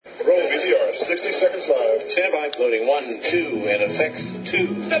45, loading 1, 2, and effects 2.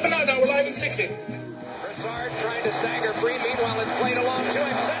 No, we're live at 60. Broussard trying to stagger free. Meanwhile, it's played along to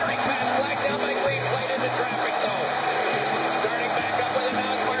him. Centering pass flagged down by Green. Played into traffic, though. Starting back up with it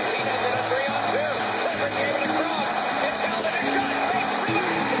now is Martinez in a 3-on-2. Clifford gave it across. It's held and a shot. Safe for the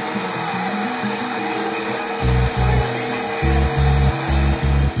basket.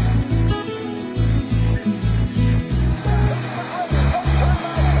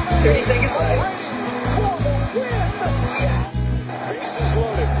 30 seconds left. Bases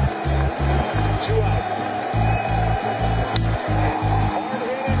loaded. 2 out. Hard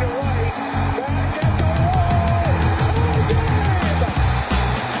hit into right. Back at the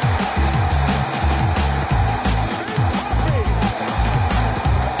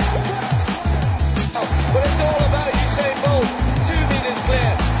wall. What it's all about, you say both. 2 meters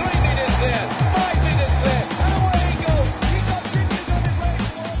clear. 3 meters clear. 5 meters clear. And away he goes. He's got 3 meters on his way.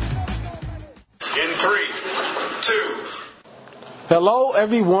 In 3, 2. Hello,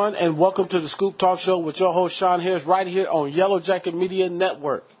 everyone, and welcome to the Scoop Talk Show with your host, Sean Harris, right here on Yellow Jacket Media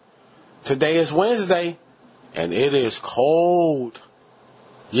Network. Today is Wednesday, and it is cold.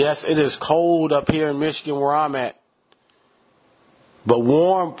 Yes, it is cold up here in Michigan where I'm at, but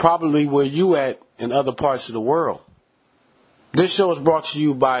warm probably where you at in other parts of the world. This show is brought to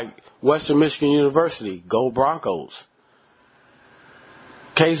you by Western Michigan University. Go Broncos.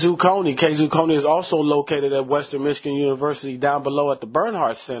 KZU-Coney. KZU-Coney is also located at Western Michigan University down below at the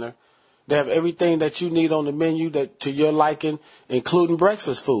Bernhardt Center. They have everything that you need on the menu that to your liking, including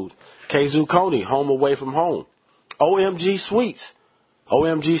breakfast food. KZU-Coney, home away from home. OMG Sweets.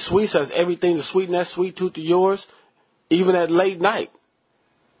 OMG Sweets has everything to sweeten that sweet tooth of yours, even at late night.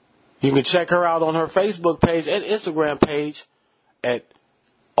 You can check her out on her Facebook page and Instagram page at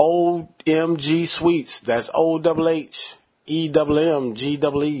OMG Sweets. That's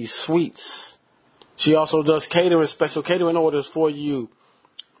OHHEMMGEE Sweets. She also does catering, special catering orders for you.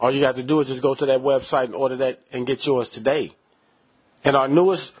 All you got to do is just go to that website and order that and get yours today. And our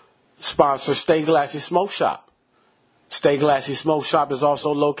newest sponsor, Stay Glassy Smoke Shop. Stay Glassy Smoke Shop is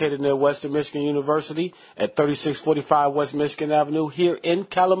also located near Western Michigan University at 3645 West Michigan Avenue here in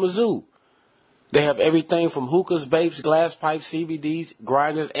Kalamazoo. They have everything from hookahs, vapes, glass pipes, CBDs,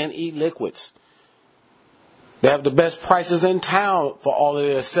 grinders, and e-liquids. They have the best prices in town for all of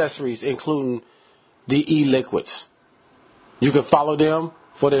their accessories, including the e-liquids. You can follow them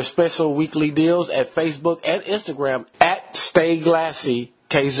for their special weekly deals at Facebook and Instagram at Stay Glassy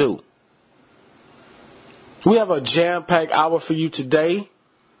KZU. We have a jam-packed hour for you today.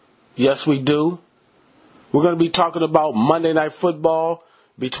 Yes, we do. We're going to be talking about Monday Night Football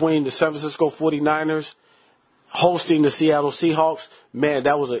between the San Francisco 49ers hosting the Seattle Seahawks. Man,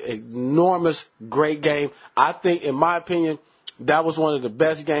 that was an enormous, great game. I think, in my opinion, that was one of the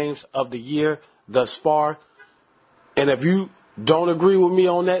best games of the year thus far. And if you don't agree with me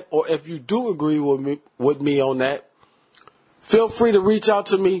on that, or if you do agree with me on that, feel free to reach out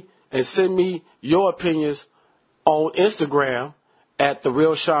to me and send me your opinions on Instagram at The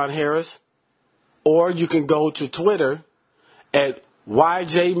Real Sean Harris, or you can go to Twitter at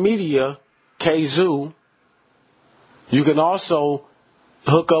YJ Media KZoo. You can also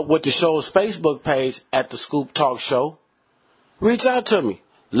hook up with the show's Facebook page at The Scoop Talk Show. Reach out to me.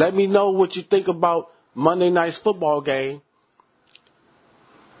 Let me know what you think about Monday night's football game,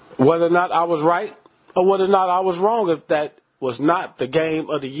 whether or not I was right or whether or not I was wrong, if that was not the game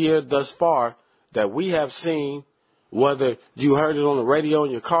of the year thus far that we have seen, whether you heard it on the radio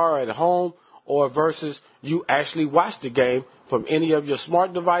in your car or at home, or versus you actually watched the game from any of your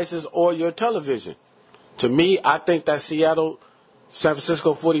smart devices or your television. To me, I think that Seattle-San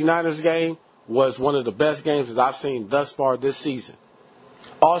Francisco 49ers game was one of the best games that I've seen thus far this season.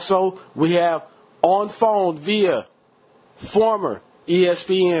 Also, we have on phone via former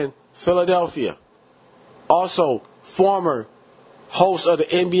ESPN Philadelphia, also former host of the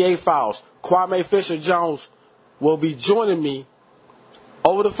NBA Files, KWAME Fisher-Jones, will be joining me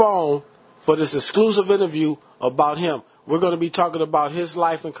over the phone for this exclusive interview about him. We're going to be talking about his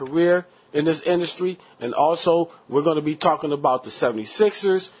life and career in this industry, and also we're going to be talking about the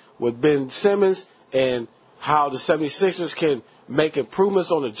 76ers with Ben Simmons and how the 76ers can make improvements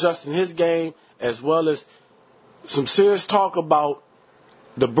on adjusting his game, as well as some serious talk about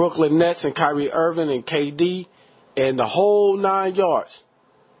the Brooklyn Nets and Kyrie Irving and KD and the whole 9 yards.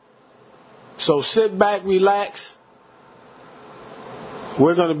 So sit back, relax.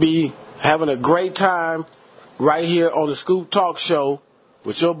 We're going to be having a great time right here on the Scoop Talk Show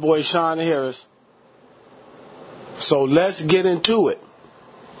with your boy Sean Harris. So let's get into it.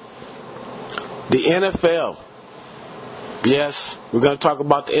 The NFL. Yes, we're going to talk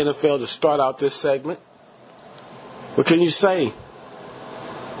about the NFL to start out this segment. What can you say?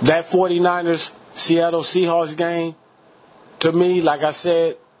 That 49ers Seattle Seahawks game, to me, like I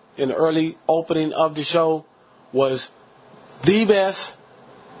said in the early opening of the show, was the best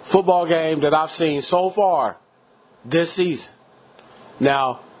football game that I've seen so far this season.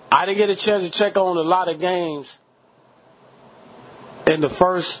 Now, I didn't get a chance to check on a lot of games in the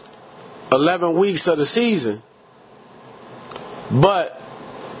first 11 weeks of the season, but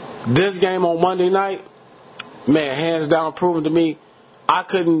this game on Monday night, man, hands down proven to me I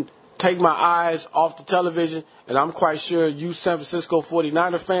couldn't take my eyes off the television, and I'm quite sure you San Francisco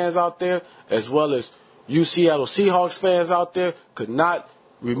 49er fans out there, as well as you Seattle Seahawks fans out there, could not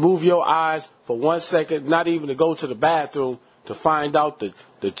remove your eyes for 1 second, not even to go to the bathroom to find out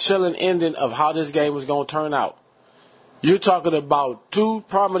the chilling ending of how this game was going to turn out. You're talking about two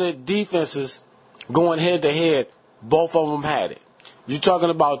prominent defenses going head-to-head. Both of them had it. You're talking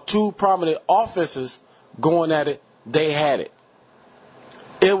about two prominent offenses going at it. They had it.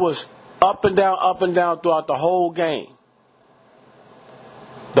 It was up and down throughout the whole game.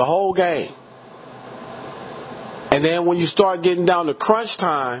 The whole game. And then when you start getting down to crunch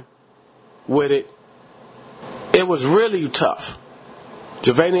time with it, it was really tough.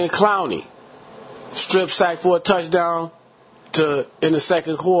 Javanian Clowney strip sack for a touchdown in the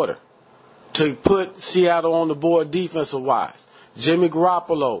second quarter to put Seattle on the board defensive-wise. Jimmy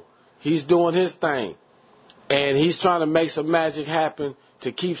Garoppolo, he's doing his thing, and he's trying to make some magic happen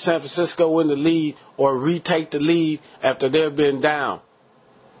to keep San Francisco in the lead or retake the lead after they've been down.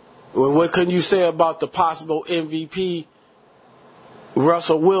 Well, what can you say about the possible MVP,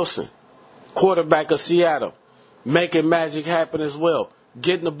 Russell Wilson, quarterback of Seattle, making magic happen as well,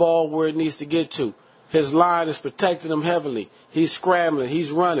 getting the ball where it needs to get to. His line is protecting him heavily. He's scrambling.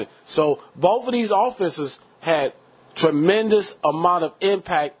 He's running. So both of these offenses had tremendous amount of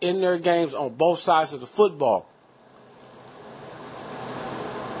impact in their games on both sides of the football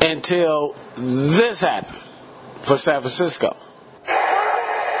until this happened for San Francisco. 11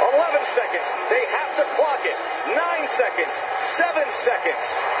 seconds. They have to clock it. 9 seconds. 7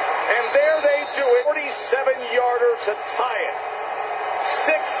 seconds. And there they do it. 47-yarder to tie it.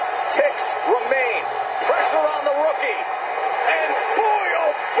 6 ticks remain. Pressure on the rookie. And boy,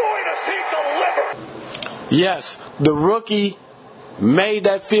 oh boy, does he deliver. Yes, the rookie made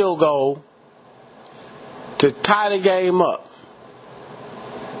that field goal to tie the game up,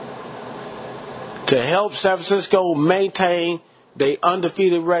 to help San Francisco maintain their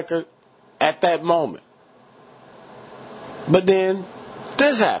undefeated record at that moment. But then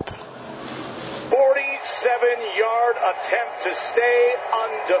this happened. 47-yard attempt to stay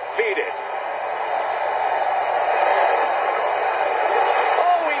undefeated.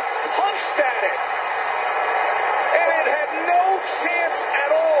 Oh, he punched at it. And it had no chance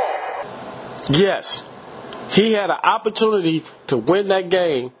at all. Yes, he had an opportunity to win that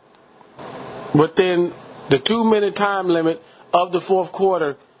game within the 2-minute time limit of the fourth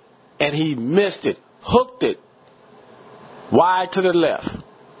quarter, and he missed it, hooked it wide to the left.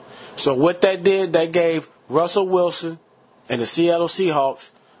 So what that did, that gave Russell Wilson and the Seattle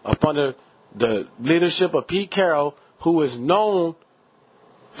Seahawks, up under the leadership of Pete Carroll, who is known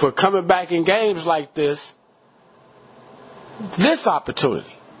for coming back in games like this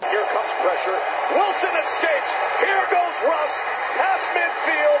opportunity. Here comes pressure. Wilson escapes. Here goes Russ. Past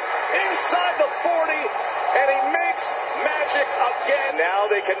midfield. Inside the 40. And he makes magic again. Now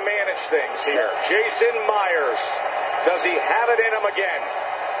they can manage things here. Jason Myers. Does he have it in him again?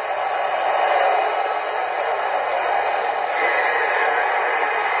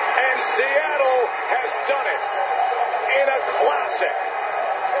 And Seattle has done it in a classic.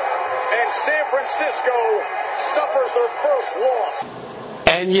 And San Francisco suffers their first loss.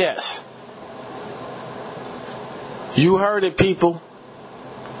 And yes, you heard it, people.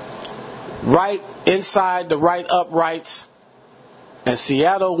 Right inside the right uprights, and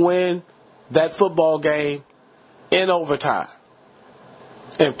Seattle win that football game in overtime,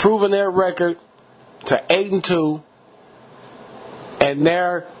 improving their record to 8-2. And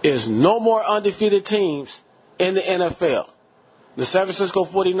there is no more undefeated teams in the NFL. The San Francisco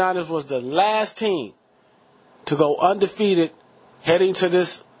 49ers was the last team to go undefeated heading to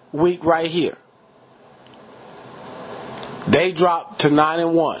this week right here. They dropped to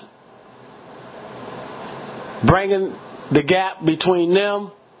 9-1, bringing the gap between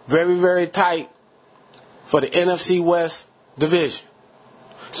them very, very tight for the NFC West division.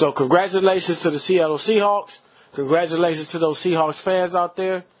 So congratulations to the Seattle Seahawks. Congratulations to those Seahawks fans out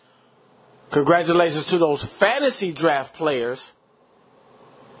there. Congratulations to those fantasy draft players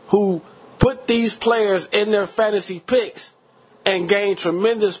who put these players in their fantasy picks and gained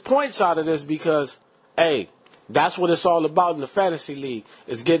tremendous points out of this because, hey, That's what it's all about in the fantasy league,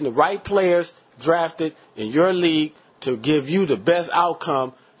 is getting the right players drafted in your league to give you the best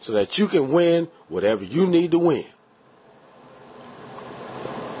outcome so that you can win whatever you need to win.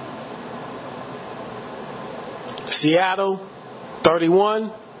 Seattle,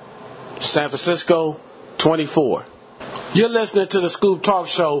 31. San Francisco, 24. You're listening to the Scoop Talk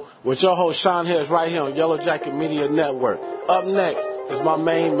Show with your host, Sean Harris, right here on Yellow Jacket Media Network. Up next is my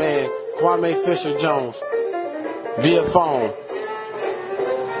main man, KWAME Fisher-Jones, via phone.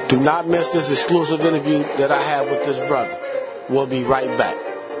 Do not miss this exclusive interview that I have with this brother. We'll be right back.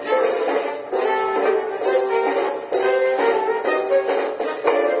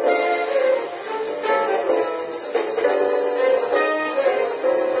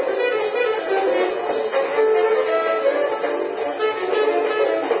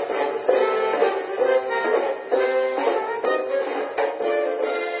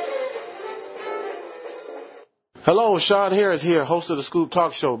 Hello, Sean Harris here, host of the Scoop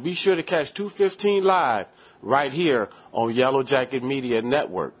Talk Show. Be sure to catch 2:15 live right here on Yellow Jacket Media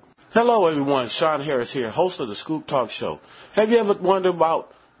Network. Hello, everyone. Sean Harris here, host of the Scoop Talk Show. Have you ever wondered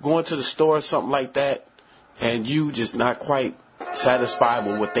about going to the store or something like that, and you just not quite satisfied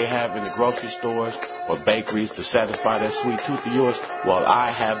with what they have in the grocery stores or bakeries to satisfy that sweet tooth of yours? Well, I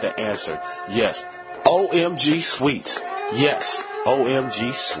have the answer. Yes, OMG Sweets. Yes,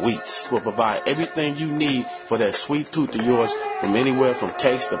 OMG Sweets will provide everything you need for that sweet tooth of yours, from anywhere from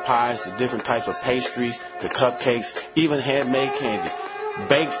cakes to pies to different types of pastries to cupcakes, even handmade candy.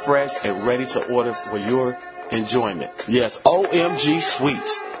 Baked fresh and ready to order for your enjoyment. Yes, OMG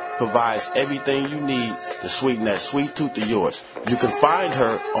Sweets provides everything you need to sweeten that sweet tooth of yours. You can find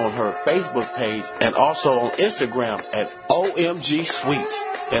her on her Facebook page and also on Instagram at OMG Sweets.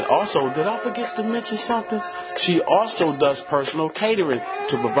 And also, did I forget to mention something? She also does personal catering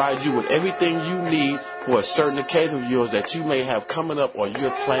to provide you with everything you need for a certain occasion of yours that you may have coming up or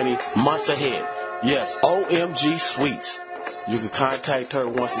you're planning months ahead. Yes, OMG Sweets. You can contact her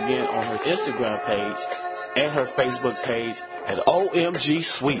once again on her Instagram page and her Facebook page at OMG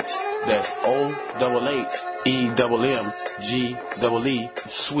Sweets. That's OHHEMMGEE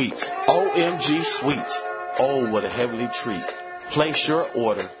Sweets. OMG Sweets. Oh, what a heavenly treat. Place your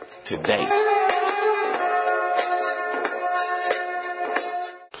order today.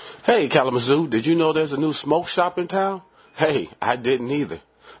 Hey, Kalamazoo, did you know there's a new smoke shop in town? Hey, I didn't either.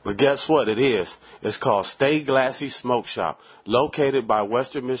 But guess what it is? It's called Stay Glassy Smoke Shop. Located by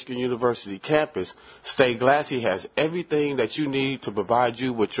Western Michigan University campus, Stay Glassy has everything that you need to provide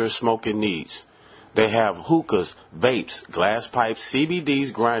you with your smoking needs. They have hookahs, vapes, glass pipes,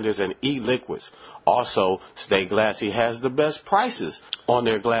 CBDs, grinders, and e-liquids. Also, Stay Glassy has the best prices on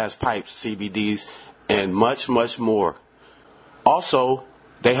their glass pipes, CBDs, and much, much more. Also,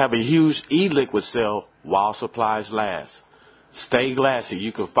 they have a huge e-liquid sale while supplies last. Stay Glassy.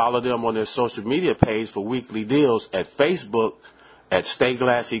 You can follow them on their social media page for weekly deals at Facebook at Stay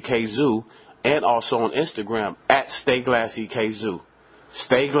Glassy KZoo and also on Instagram at Stay Glassy KZoo.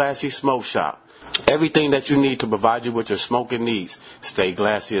 Stay Glassy Smoke Shop. Everything that you need to provide you with your smoking needs. Stay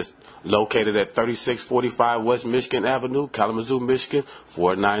Glassy is located at 3645 West Michigan Avenue, Kalamazoo, Michigan,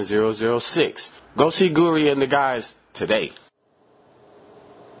 49006. Go see Guri and the guys today.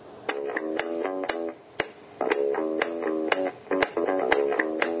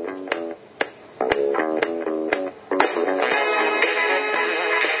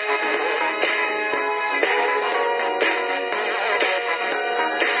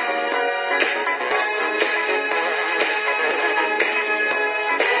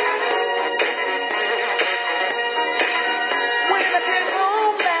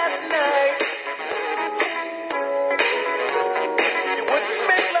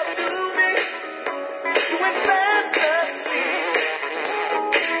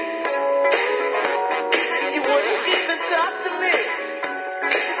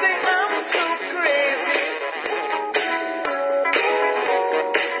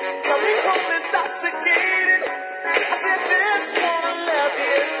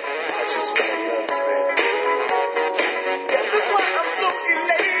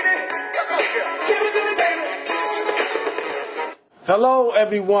 Hello,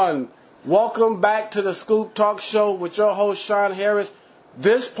 everyone. Welcome back to the Scoop Talk Show with your host, Sean Harris.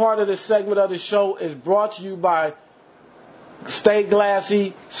 This part of the segment of the show is brought to you by Stay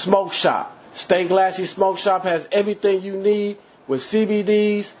Glassy Smoke Shop. Stay Glassy Smoke Shop has everything you need with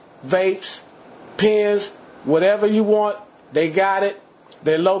CBDs, vapes, pens, whatever you want, they got it.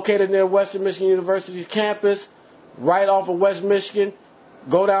 They're located near Western Michigan University's campus, right off of West Michigan.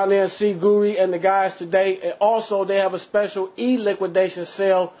 Go down there and see Guri and the guys today. And also, they have a special e-liquidation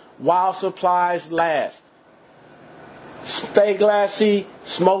sale while supplies last. Stay Glassy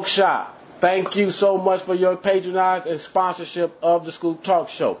Smoke Shop. Thank you so much for your patronage and sponsorship of the Scoop Talk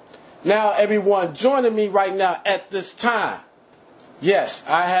Show. Now, everyone joining me right now at this time. Yes,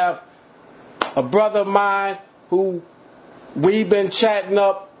 I have a brother of mine who we've been chatting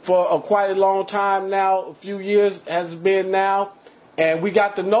up for quite a long time now. A few years has been now. And we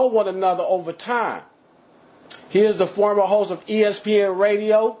got to know one another over time. He is the former host of ESPN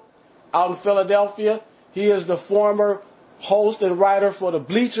Radio out in Philadelphia. He is the former host and writer for the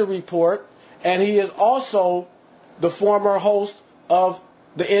Bleacher Report. And he is also the former host of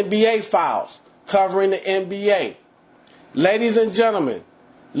the NBA Files, covering the NBA. Ladies and gentlemen,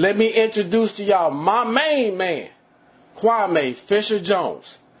 let me introduce to y'all my main man, KWAME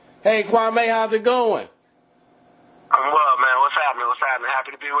Fisher-Jones. Hey, KWAME, how's it going? I'm well, man. What's happening?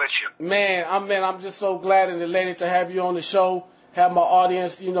 Happy to be with you. Man, I'm just so glad and elated to have you on the show, have my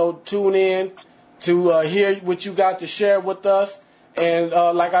audience, tune in to hear what you got to share with us. And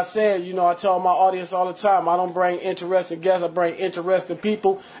like I said, I tell my audience all the time, I don't bring interesting guests, I bring interesting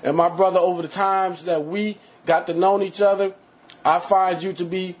people. And my brother, over the times that we got to know each other, I find you to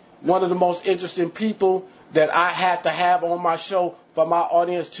be one of the most interesting people that I had to have on my show for my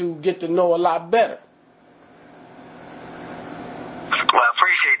audience to get to know a lot better. Well, I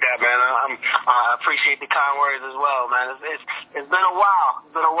appreciate that, man. I appreciate the kind words as well, man. It's been a while.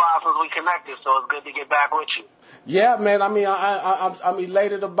 It's been a while since we connected, so it's good to get back with you. Yeah, man. I mean, I'm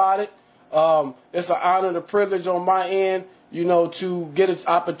elated about it. It's an honor and a privilege on my end, to get an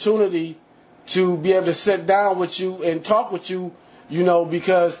opportunity to be able to sit down with you and talk with you,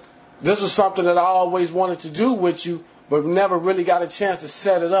 because this was something that I always wanted to do with you, but never really got a chance to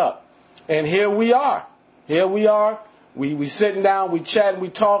set it up. And here we are. We sitting down, we chatting, we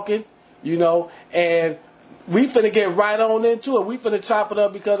talking, and we finna get right on into it. We finna chop it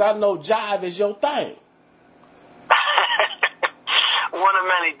up because I know jive is your thing. One of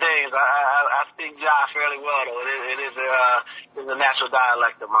many things. I speak jive fairly well, though. It is a natural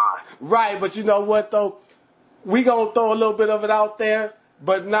dialect of mine. Right, but you know what, though? We gonna throw a little bit of it out there,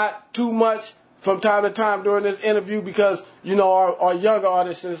 but not too much from time to time during this interview because, our younger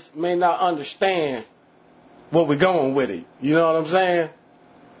audiences may not understand what we're going with it. You know what I'm saying?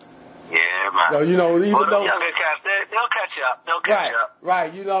 Yeah, man. So, even though the younger cats, they'll catch up. They'll catch up.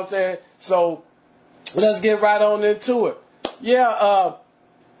 Right, you know what I'm saying? So, let's get right on into it. Yeah,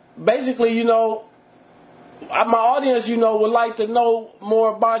 basically, my audience, would like to know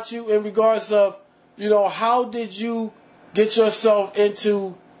more about you in regards of, how did you get yourself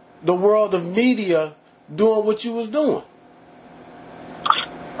into the world of media doing what you was doing?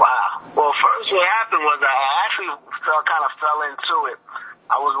 Wow. Well, first what happened was I actually kind of fell into it.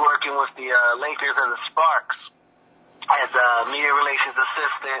 I was working with the Lakers and the Sparks as a media relations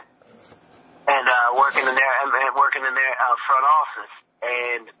assistant and working in their front office.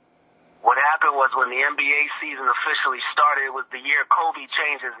 And what happened was when the NBA season officially started, it was the year Kobe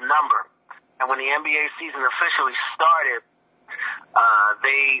changed his number. And when the NBA season officially started,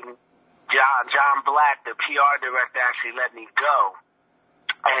 John Black, the PR director, actually let me go.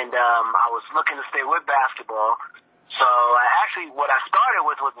 And I was looking to stay with basketball. So what I started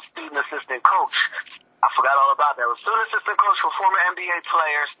with was a student assistant coach. I forgot all about that. I was a student assistant coach for former NBA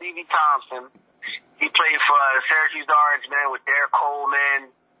player Stevie Thompson. He played for Syracuse Orangemen with Derek Coleman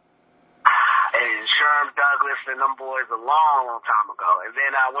and Sherm Douglas and them boys a long, long time ago. And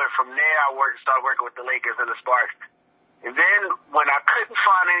then I went from there. Started working with the Lakers and the Sparks. And then when I couldn't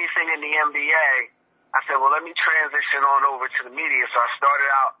find anything in the NBA, I said, well, let me transition on over to the media. So I started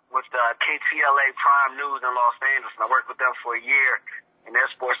out with KTLA Prime News in Los Angeles, and I worked with them for a year in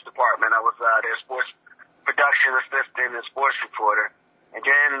their sports department. I was their sports production assistant and sports reporter. And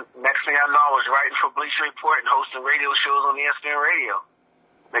then next thing I know, I was writing for Bleacher Report and hosting radio shows on ESPN Radio.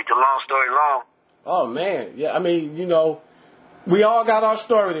 Make the long story long. Oh, man. Yeah, I mean, we all got our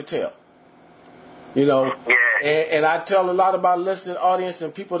story to tell. Yeah. And I tell a lot about listening audience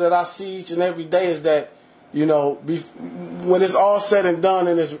and people that I see each and every day is that, when it's all said and done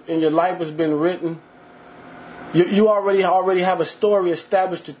and your life has been written, you already have a story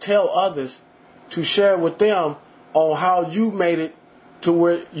established to tell others, to share with them on how you made it to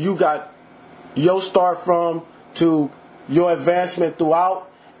where you got your start from to your advancement throughout.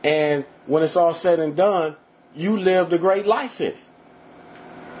 And when it's all said and done, you lived a great life in it.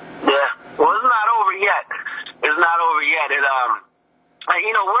 Yeah. Well, it's not over yet.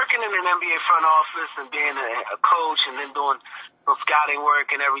 Working in an NBA front office and being a coach and then doing some scouting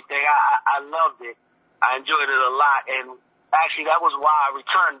work and everything, I loved it. I enjoyed it a lot. And actually, that was why I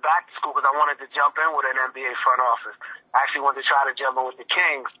returned back to school, because I wanted to jump in with an NBA front office. I actually wanted to try to jump in with the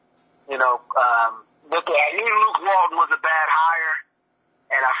Kings, I knew Luke Walton was a bad hire,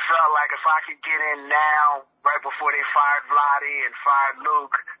 and I felt like if I could get in now, right before they fired Vlade and fired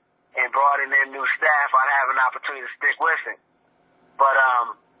Luke and brought in their new staff, I'd have an opportunity to stick with him. But,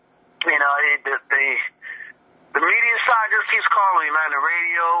 you know, the media side just keeps calling me, man. The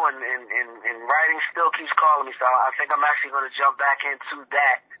radio and writing still keeps calling me. So I think I'm actually going to jump back into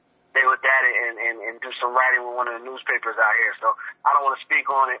that, stay with that, and do some writing with one of the newspapers out here. So I don't want to speak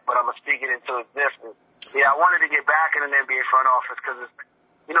on it, but I'm going to speak it into existence. Yeah, I wanted to get back in an NBA front office because,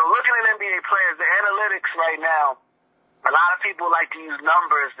 you know, looking at NBA players, the analytics right now, a lot of people like to use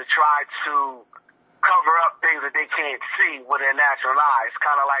numbers to try to cover up things that they can't see with their natural eyes.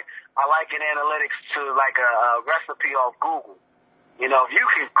 Kind of like, I liken analytics to like a recipe off Google. You know, if you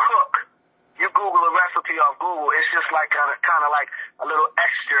can cook, you Google a recipe off Google, it's just like kind of like a little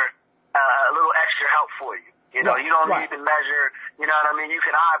extra help for you. You know, you don't need to measure, you know what I mean? You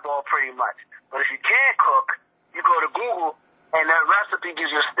can eyeball pretty much. But if you can't cook, you go to Google and that recipe gives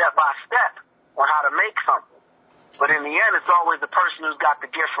you a step-by-step on how to make something. But in the end, it's always the person who's got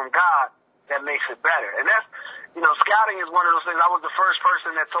the gift from God that makes it better. And that's, you know, scouting is one of those things. I was the first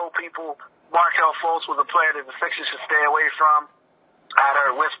person that told people Markelle Fultz was a player that the Sixers should stay away from. I had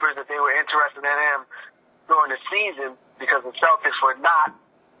heard whispers that they were interested in him during the season because the Celtics were not.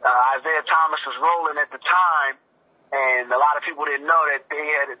 Isaiah Thomas was rolling at the time, and a lot of people didn't know that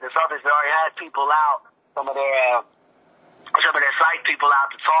the Celtics already had people out, some of their site people out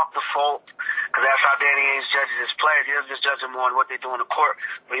to talk to Fultz, because that's how Danny Ainge judges his players. He doesn't just judge them on what they do on the court,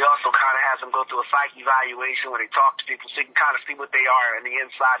 but he also kind of has them go through a psych evaluation where they talk to people so you can kind of see what they are and the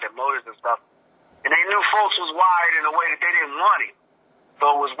inside, their motives and stuff. And they knew Fultz was wired in a way that they didn't want him. So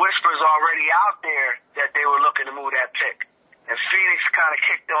it was whispers already out there that they were looking to move that pick. And Phoenix kind of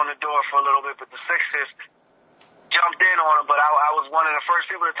kicked on the door for a little bit, but the Sixers jumped in on him. But I was one of the first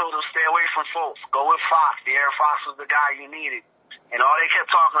people that told them stay away from Fultz. Go with Fox. De'Aaron Fox was the guy you needed. And all they kept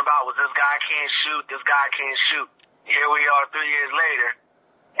talking about was this guy can't shoot, this guy can't shoot. Here we are 3 years later,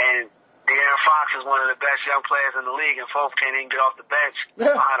 and De'Aaron Fox is one of the best young players in the league, and Fultz can't even get off the bench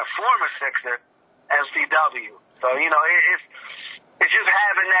behind a former Sixer, MCW. So, you know, it's just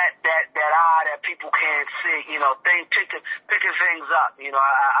having that eye that people can't see, you know, picking things up. You know,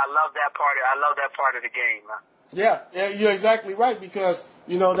 I love that part. I love that part of the game. Yeah, you're exactly right, because,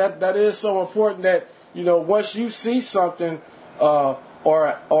 you know, that is so important that, you know, once you see something or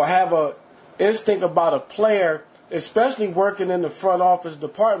have a instinct about a player, especially working in the front office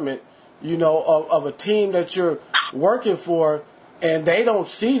department, you know, of a team that you're working for, and they don't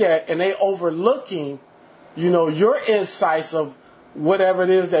see that, and they overlooking, you know, your insights of whatever it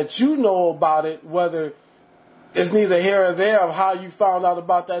is that you know about it, whether it's neither here or there of how you found out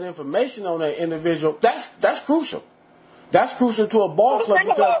about that information on that individual. That's crucial. That's crucial to a ball club,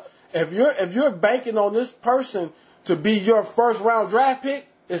 because if you're banking on this person to be your first round draft pick,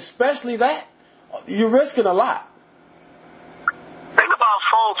 especially that, you're risking a lot. Think about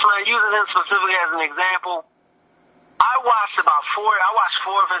Fultz, man, using him specifically as an example. I watched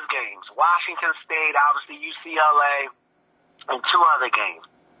four of his games. Washington State, obviously UCLA, and 2 other games.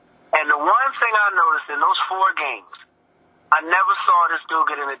 And the one thing I noticed in those 4 games, I never saw this dude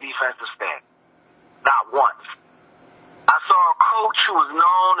get in a defensive stand. Not once. I saw a coach who was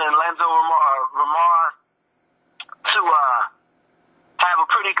known in Lenzo Ramar to have a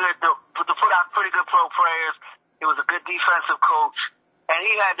pretty good, to put out pretty good pro players. He was a good defensive coach, and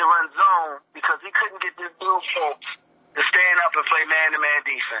he had to run zone because he couldn't get this dude Fultz to stand up and play man-to-man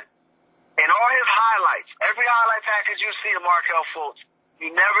defense. In all his highlights, every highlight package you see of Markelle Fultz, you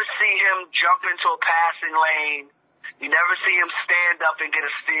never see him jump into a passing lane. You never see him stand up and get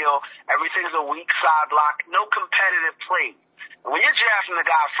a steal. Everything's a weak side block. No competitive play. And when you're drafting the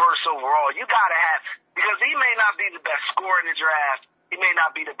guy first overall, you gotta have, because he may not be the best scorer in the draft, he may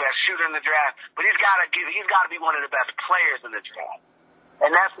not be the best shooter in the draft, but he's gotta be one of the best players in the draft. And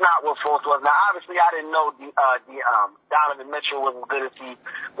that's not what Fultz was. Now, obviously, I didn't know Donovan Mitchell was as good as he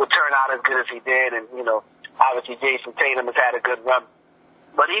would turn out as good as he did, and you know, obviously Jason Tatum has had a good run.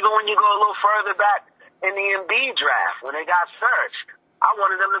 But even when you go a little further back in the Embiid draft, when they got searched, I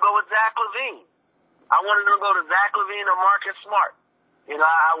wanted them to go with Zach LaVine. I wanted them to go to Zach LaVine or Marcus Smart. You know,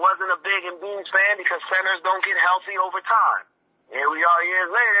 I wasn't a big Embiid fan because centers don't get healthy over time. Here we are years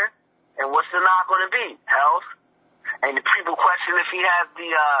later, and what's the knock going to be? Health. And the people question if he has the,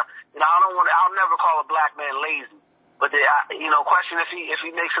 you know, I'll never call a black man lazy, but question if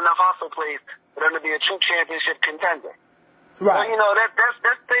he makes enough hustle plays for them to be a true championship contender. Right. So, you know,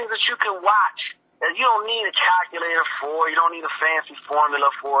 that's things that you can watch that you don't need a calculator for, you don't need a fancy formula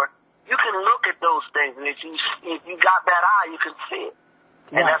for. You can look at those things, and if you got that eye, you can see it.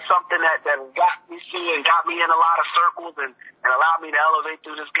 And that's something that got me through and got me in a lot of circles and allowed me to elevate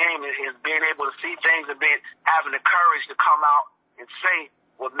through this game is being able to see things and having the courage to come out and say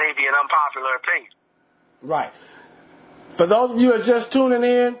what may be an unpopular opinion. Right. For those of you who are just tuning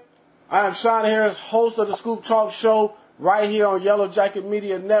in, I am Sean Harris, host of the Scoop Talk Show right here on Yellow Jacket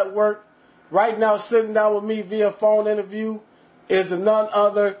Media Network. Right now, sitting down with me via phone interview is none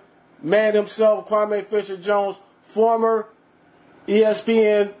other man himself, KWAME Fisher-Jones, former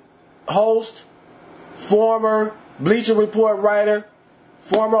ESPN host, former Bleacher Report writer,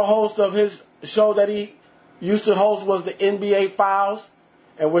 former host of his show that he used to host was the NBA Files.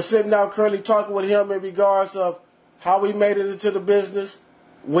 And we're sitting down currently talking with him in regards of how he made it into the business,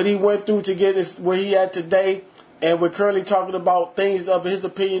 what he went through to get where he at today. And we're currently talking about things of his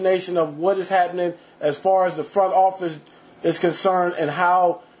opinionation of what is happening as far as the front office is concerned and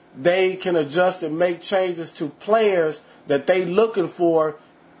how they can adjust and make changes to players that they looking for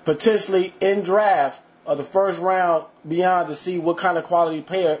potentially in draft of the first round beyond to see what kind of quality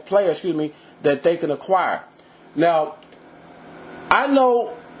player that they can acquire. Now, I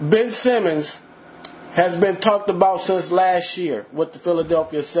know Ben Simmons has been talked about since last year with the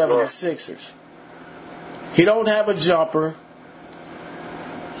Philadelphia 76ers. He don't have a jumper.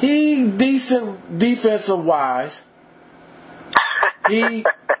 He decent defensive wise. He a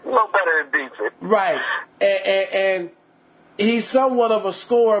little better than decent. Right. And he's somewhat of a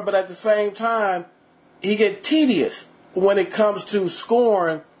scorer, but at the same time, he gets tedious when it comes to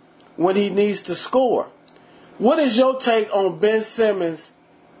scoring when he needs to score. What is your take on Ben Simmons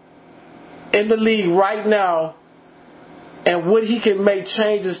in the league right now and what he can make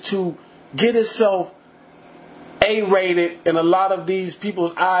changes to get himself A-rated in a lot of these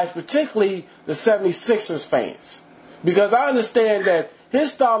people's eyes, particularly the 76ers fans? Because I understand that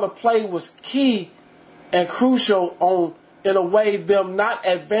his style of play was key and crucial in a way, them not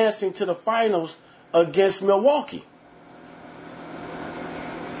advancing to the finals against Milwaukee.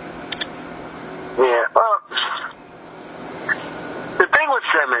 Yeah, the thing with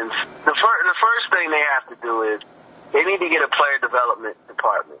Simmons, the first thing they have to do is they need to get a player development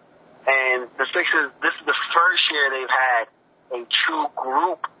department. And the Sixers, this is the first year they've had a true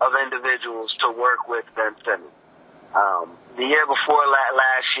group of individuals to work with Ben Simmons. The year before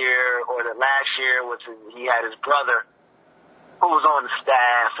last year, or the last year, he had his brother who was on the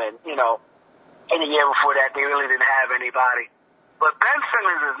staff, and and the year before that, they really didn't have anybody. But Ben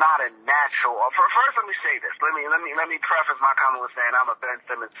Simmons is not a natural. First, let me say this. Let me preface my comment with saying I'm a Ben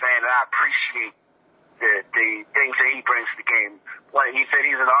Simmons fan, and I appreciate the things that he brings to the game. Like he said,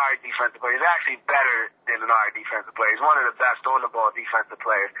 he's an all-right defensive player. He's actually better than an all-right defensive player. He's one of the best on-the-ball defensive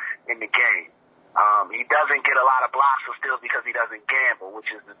players in the game. He doesn't get a lot of blocks or steals because he doesn't gamble,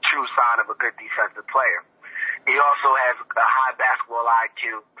 which is the true sign of a good defensive player. He also has a high basketball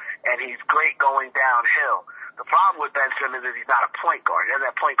IQ, and he's great going downhill. The problem with Ben Simmons is he's not a point guard. He doesn't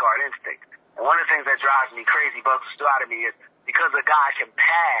have point guard instinct. And one of the things that drives me crazy, bugs the stew out of me, is because a guy can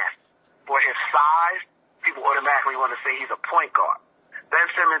pass for his size, people automatically want to say he's a point guard. Ben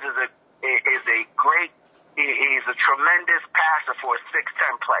Simmons is he's a tremendous passer for a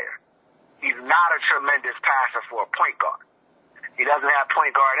 6'10" player. He's not a tremendous passer for a point guard. He doesn't have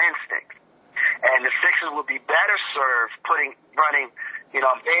point guard instinct. And the Sixers would be better served running,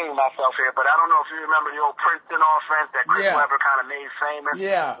 I'm dating myself here, but I don't know if you remember the old Princeton offense that Chris Webber kind of made famous.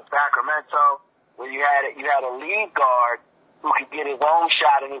 Yeah. Sacramento, where you had a lead guard who could get his own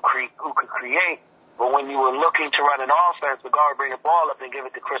shot and who could create. But when you were looking to run an offense, the guard would bring the ball up and give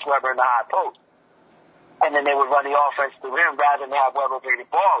it to Chris Webber in the high post. And then they would run the offense through him rather than have Webber bring the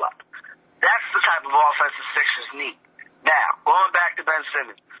ball up. That's the type of offense the Sixers need. Now, going back to Ben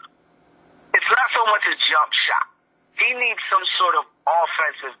Simmons, it's not so much a jump shot. He needs some sort of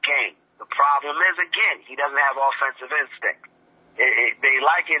offensive game. The problem is, again, he doesn't have offensive instinct. They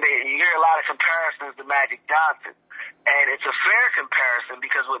like it. You hear a lot of comparisons to Magic Johnson. And it's a fair comparison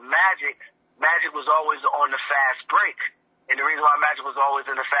because with Magic was always on the fast break. And the reason why Magic was always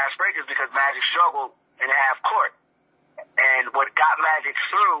in the fast break is because Magic struggled in the half court. And what got Magic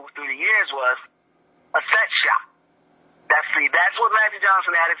through the years was a set shot. That's what Magic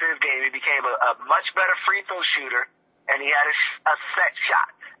Johnson added to his game. He became a much better free throw shooter, and he had a set shot,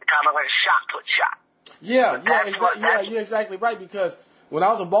 kind of like a shot put shot. You're exactly right. Because when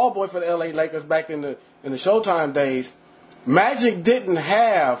I was a ball boy for the LA Lakers back in the Showtime days, Magic didn't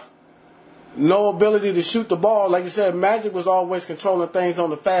have no ability to shoot the ball. Like you said, Magic was always controlling things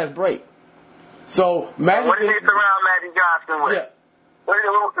on the fast break. So Magic. What did they surround Magic Johnson with? Yeah. What did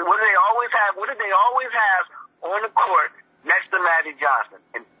they always have? What did they always have on the court next to Magic Johnson?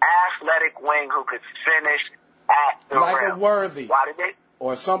 An athletic wing who could finish at the rim. Like a Worthy. Why did they?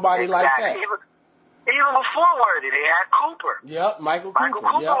 or somebody like that. Even before Worthy, they had Cooper. Yep, Michael Cooper.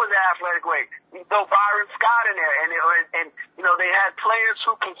 Michael Cooper was an athletic weight. You throw Byron Scott in there, and you know, they had players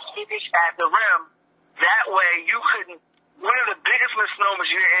who can finish at the rim. That way, you couldn't. One of the biggest misnomers,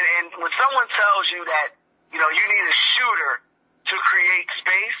 and when someone tells you that, you know, you need a shooter to create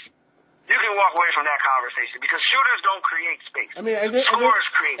space, you can walk away from that conversation because shooters don't create space. I mean, scorers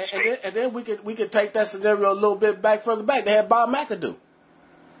create space. And then we could take that scenario a little bit further back. They had Bob McAdoo.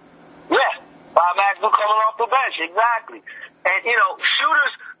 Yeah, Bob McAdoo coming off the bench, exactly. And you know,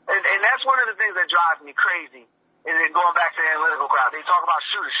 shooters, and that's one of the things that drives me crazy. And then going back to the analytical crowd, they talk about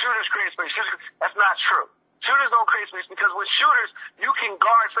shooters. Shooters create space. That's not true. Shooters don't create space because with shooters, you can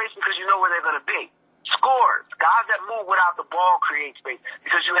guard space because you know where they're going to be. Scorers, guys that move without the ball create space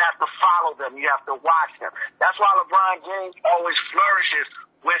because you have to follow them. You have to watch them. That's why LeBron James always flourishes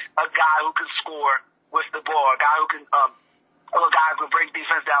with a guy who can score with the ball, a guy who can break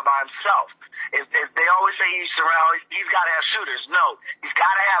defense down by himself. If they always say he's got to have shooters. No, he's got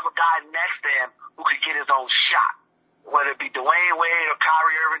to have a guy next to him who can get his own shot, whether it be Dwayne Wade or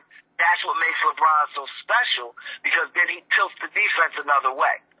Kyrie Irving. That's what makes LeBron so special because then he tilts the defense another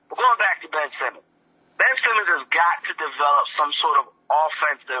way. But going back to Ben Simmons. Ben Simmons has got to develop some sort of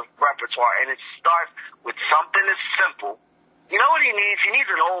offensive repertoire, and it starts with something as simple. You know what he needs? He needs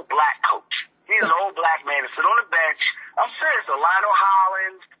an old black coach. He needs an old black man to sit on the bench. I'm serious. A Lionel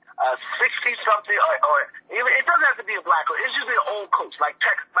Hollins, 60-something, or even, it doesn't have to be a black coach. It's just be an old coach, like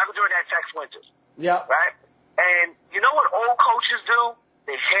Michael Jordan had Tex Winters. Yeah. Right? And you know what old coaches do?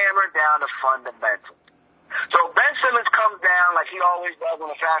 They hammer down the fundamentals. So Ben Simmons comes down like he always does on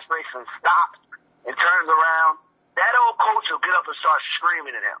the fast breaks and stops and turns around. That old coach will get up and start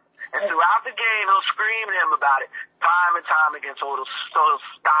screaming at him. And throughout the game, he'll scream at him about it time and time again, so he'll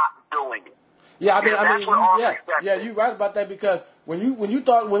stop doing it. Yeah, you're right about that because when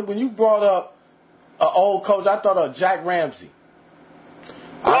you brought up an old coach, I thought of Jack Ramsey.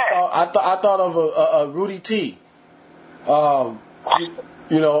 Yeah. I thought of a Rudy T.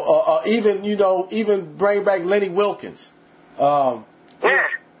 Even bring back Lenny Wilkins. I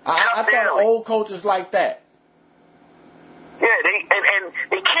thought of old coaches like that. Yeah, and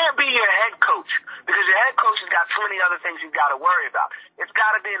it can't be your head coach because your head coach has got too many other things he's got to worry about. It's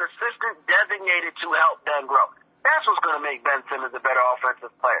got to be an assistant designated to help them grow. That's what's going to make Ben Simmons a better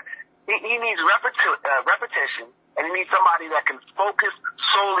offensive player. He needs repetition, and he needs somebody that can focus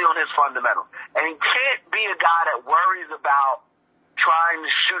solely on his fundamentals. And he can't be a guy that worries about trying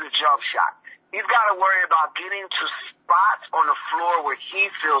to shoot a jump shot. He's got to worry about getting to spots on the floor where he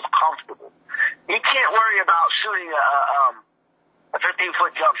feels comfortable. He can't worry about shooting a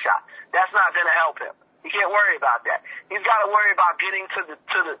 15-foot jump shot. That's not going to help him. He can't worry about that. He's got to worry about getting to the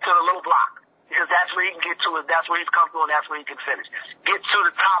little block because that's where he can get to it. That's where he's comfortable and that's where he can finish. Get to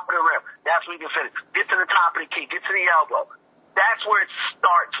the top of the rim. That's where he can finish. Get to the top of the key. Get to the elbow. That's where it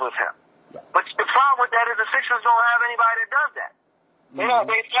starts with him. But the problem with that is the Sixers don't have anybody that does that. You know,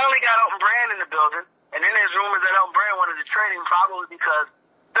 they finally got Elton Brand in the building, and then there's rumors that Elton Brand wanted to trade him probably because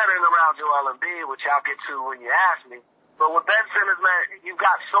centering around Joel Embiid, which I'll get to when you ask me. But with Ben Simmons, man, you've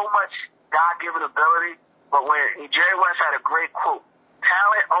got so much God-given ability, but when Jerry West had a great quote,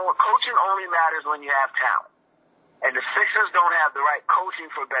 coaching only matters when you have talent. And the Sixers don't have the right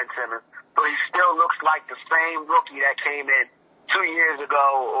coaching for Ben Simmons, so he still looks like the same rookie that came in 2 years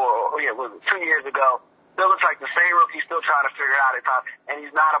ago, was it 2 years ago? Still looks like the same rookie, still trying to figure out at times, and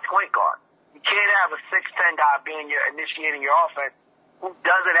he's not a point guard. You can't have a 6'10" guy initiating your offense who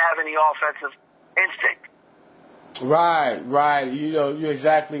doesn't have any offensive instinct. Right. You know, you're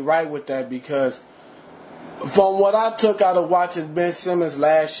exactly right with that because from what I took out of watching Ben Simmons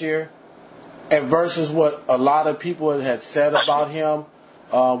last year and versus what a lot of people had said about him,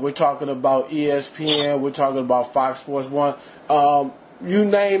 we're talking about ESPN, we're talking about Fox Sports 1, you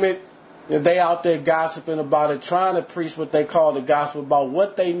name it, they out there gossiping about it, trying to preach what they call the gospel about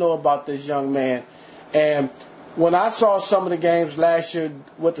what they know about this young man. And when I saw some of the games last year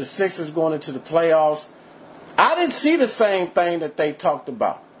with the Sixers going into the playoffs, I didn't see the same thing that they talked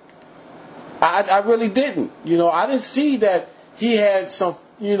about. I really didn't. You know, I didn't see that he had some,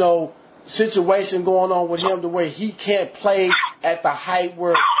 situation going on with him to where he can't play at the height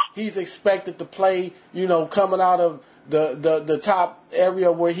where he's expected to play, coming out of the top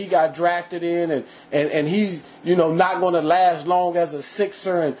area where he got drafted in and he's, not going to last long as a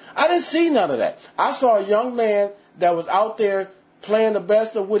Sixer. And I didn't see none of that. I saw a young man that was out there playing the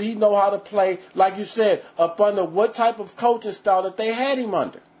best of what he know how to play, like you said, up under what type of coaching style that they had him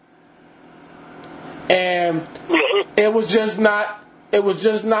under. And it was just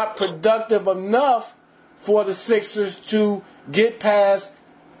not productive enough for the Sixers to get past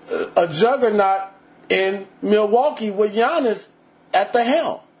a juggernaut in Milwaukee with Giannis at the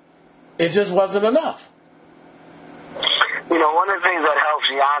helm. It just wasn't enough. You know, one of the things that helps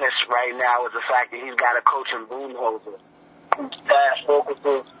Giannis right now is the fact that he's got a coach in Budenholzer whose staff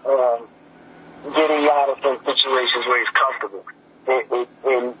focuses on getting Giannis in situations where he's comfortable. I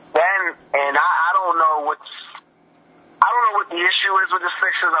don't know what the issue is with the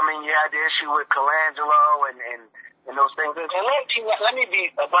Sixers. I mean, you had the issue with Colangelo and those things. And let me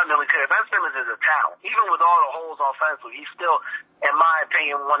be abundantly clear. Ben Simmons is a talent. Even with all the holes offensively, he's still, in my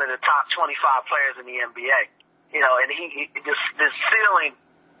opinion, one of the top 25 players in the NBA. You know, and the ceiling,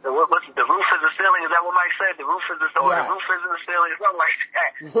 the roof is the ceiling. Is that what Mike said? The roof is the ceiling. Right. The roof isn't the ceiling. Something like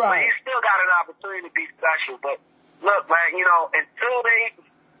that. Right. But he's still got an opportunity to be special. But look, man, you know, until they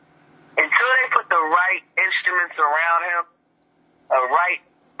put the right instruments around him, a right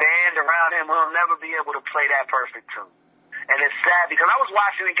band around him, we'll never be able to play that perfect tune. And it's sad because I was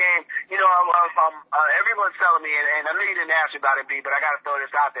watching the game. You know, everyone's telling me, and I know you didn't ask me about it, B, but I got to throw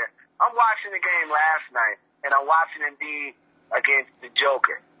this out there. I'm watching the game last night, and I'm watching Embiid against the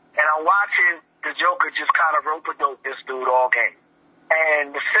Joker. And I'm watching the Joker just kind of rope-a-dope this dude all game.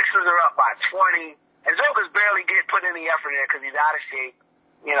 And the Sixers are up by 20. And Joker's barely put any effort in there because he's out of shape,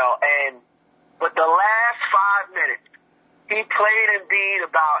 you know. But the last 5 minutes, he played Embiid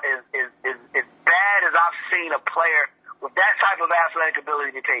about as bad as I've seen a player with that type of athletic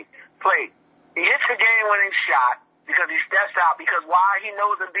ability to play. He hits the game-winning shot because he steps out. Because why? He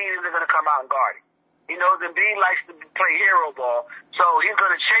knows Embiid isn't going to come out and guard him. He knows Embiid likes to play hero ball, so he's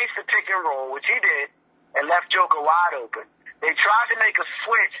going to chase the pick and roll, which he did, and left Joker wide open. They tried to make a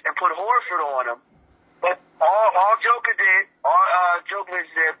switch and put Horford on him, but all Joker did, Jokic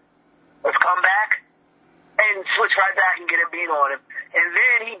did, was come back and switch right back and get Embiid on him. And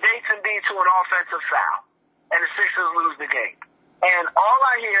then he baits Embiid to an offensive foul, and the Sixers lose the game. And all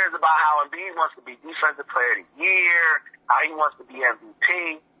I hear is about how Embiid wants to be Defensive Player of the Year, how he wants to be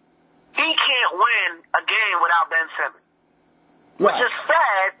MVP. He can't win a game without Ben Simmons. Right. Which is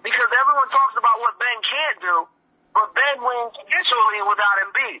sad because everyone talks about what Ben can't do, but Ben wins usually without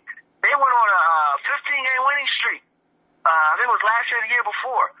Embiid. They went on a 15-game winning streak. I think it was last year or the year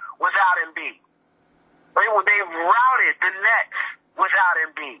before without Embiid. They routed the Nets without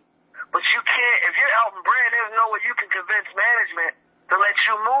Embiid. But you can't, if you're Elton Brand, there's no way you can convince management to let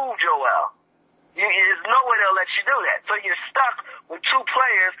you move Joel. There's no way they'll let you do that. So you're stuck with two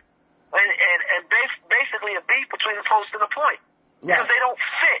players and basically a beef between the post and the point. Right. Because they don't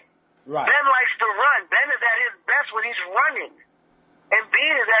fit. Right. Ben likes to run. Ben is at his best when he's running. And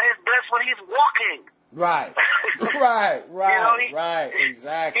Embiid is at his best when he's walking. Right. Right. You know, Right.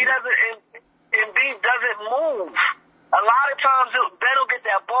 Exactly. Embiid doesn't move. A lot of times Ben will get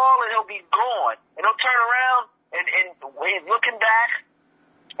that ball and he'll be gone. And he'll turn around and he's looking back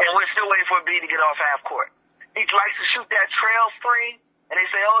and we're still waiting for Embiid to get off half court. He likes to shoot that trail three and they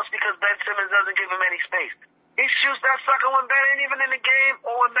say, oh, it's because Ben Simmons doesn't give him any space. He shoots that sucker when Ben ain't even in the game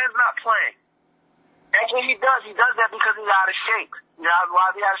or when Ben's not playing. That's what he does. He does that because he's out of shape. You know,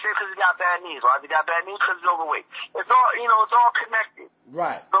 why is he out of shape? Because he's got bad knees. Why has he got bad knees? Because he's overweight. It's all connected.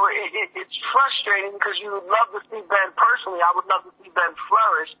 Right. So it's frustrating because you would love to see Ben personally. I would love to see Ben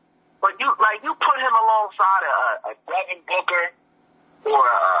flourish. But you put him alongside a Devin Booker or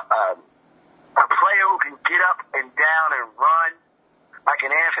a player who can get up and down and run like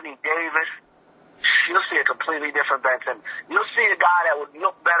an Anthony Davis. You'll see a completely different Ben Simmons. You'll see a guy that would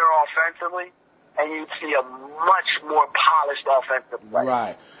look better offensively, and you'd see a much more polished offensive play.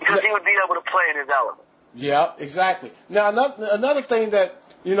 Right. Because he would be able to play in his element. Yeah, exactly. Now, another thing that,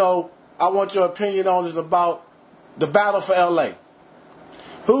 I want your opinion on is about the battle for L.A.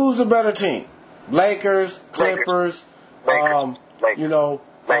 Who's the better team? Lakers, Clippers. Lakers.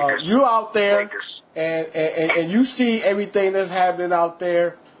 Lakers. You out there, Lakers. and you see everything that's happening out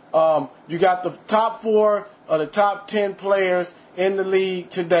there. You got the top 4 or the top 10 players in the league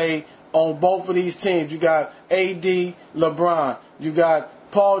today on both of these teams. You got AD, LeBron. You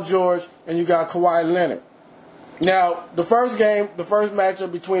got Paul George, and you got Kawhi Leonard. Now, the first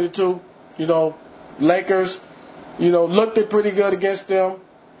matchup between the two, Lakers, looked it pretty good against them.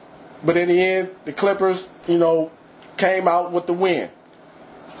 But in the end, the Clippers, came out with the win.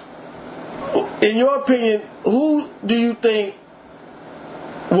 In your opinion, who do you think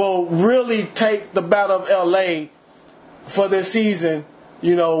will really take the battle of L.A. for this season?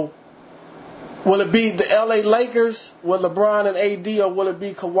 Will it be the L.A. Lakers with LeBron and AD, or will it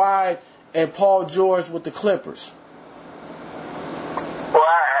be Kawhi and Paul George with the Clippers? Well,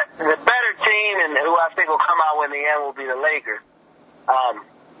 the better team and who I think will come out in the end will be the Lakers.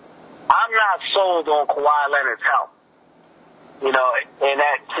 I'm not sold on Kawhi Leonard's health. You know, and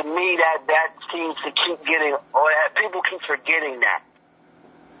that, to me, that seems to keep getting, or that people keep forgetting that.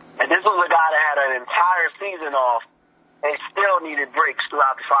 And this was a guy that had an entire season off and still needed breaks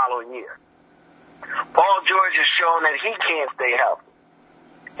throughout the following year. Paul George has shown that he can't stay healthy.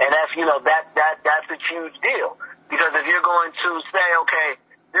 And that's, you know, that's a huge deal. Because if you're going to say, okay,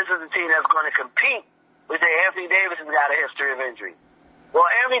 this is a team that's going to compete, we say Anthony Davis has got a history of injury. Well,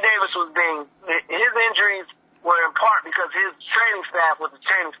 Anthony Davis his injuries were in part because his training staff was the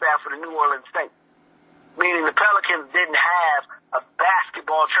training staff for the New Orleans Saints. Meaning the Pelicans didn't have a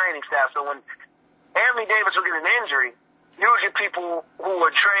basketball training staff. So when Anthony Davis would get an injury, usually people who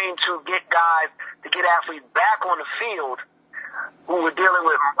were trained to get athletes back on the field, who were dealing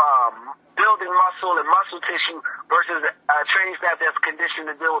with building muscle and muscle tissue versus a training staff that's conditioned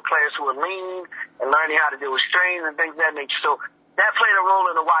to deal with players who are lean and learning how to deal with strains and things of that nature. So that played a role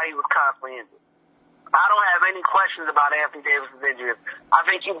in why he was constantly injured. I don't have any questions about Anthony Davis' injuries. I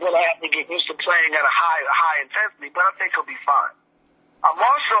think he's going to have to get used to playing at a high intensity, but I think he'll be fine. I'm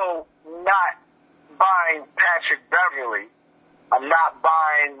also not buying Patrick Beverly. I'm not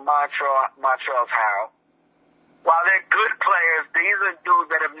buying Montrezl Harrell. While they're good players, these are dudes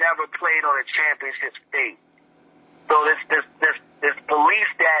that have never played on a championship stage. So this belief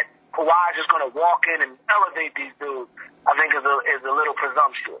that Kawhi is going to walk in and elevate these dudes, I think is a little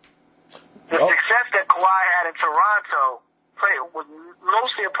presumptuous. The success that Kawhi had in Toronto was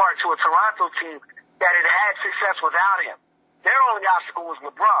mostly a part to a Toronto team that had success without him. Their only obstacle was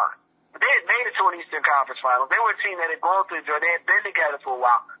LeBron. But they had made it to an Eastern Conference Finals. They were a team that had gone through it. They had been together for a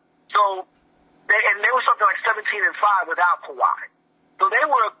while. So they were something like 17-5 without Kawhi. So they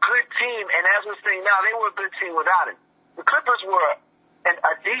were a good team, and as we're seeing now, they were a good team without him. The Clippers were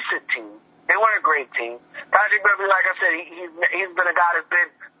a decent team. They weren't a great team. Patrick Beverly, like I said, he's been a guy that's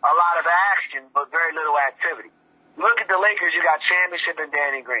been a lot of action, but very little activity. You look at the Lakers, you got championship in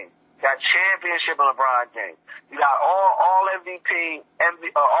Danny Green. You got championship in LeBron James. You got all MVP,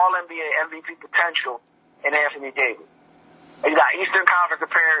 all NBA MVP potential in Anthony Davis. You got Eastern Conference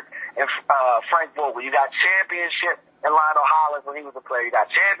appearance in Frank Vogel. You got championship in Lionel Hollins when he was a player. You got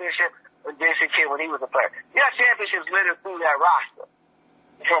championship in Jason Kidd when he was a player. You got championships littered through that roster.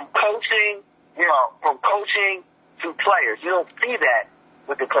 From coaching to players. You don't see that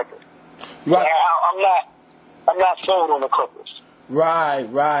with the Clippers. Right. I'm not sold on the Clippers.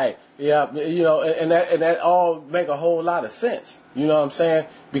 Right. Yeah, you know, and that all make a whole lot of sense. You know what I'm saying?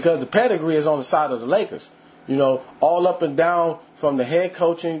 Because the pedigree is on the side of the Lakers. You know, all up and down from the head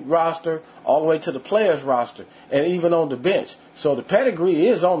coaching roster all the way to the players roster and even on the bench. So the pedigree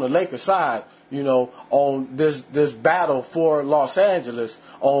is on the Lakers side, you know, on this battle for Los Angeles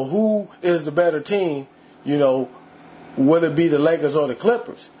on who is the better team, you know, whether it be the Lakers or the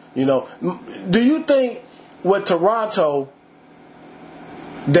Clippers. You know, do you think with Toronto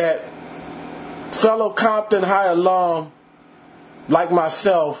that fellow Compton High alum like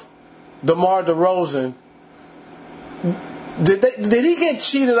myself, DeMar DeRozan, did he get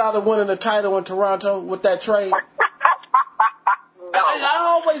cheated out of winning the title in Toronto with that trade? I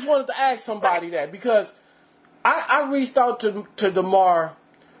always wanted to ask somebody that because I reached out to DeMar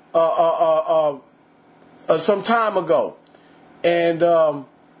some time ago, and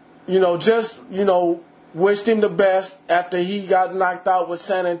you know, just, you know, wished him the best after he got knocked out with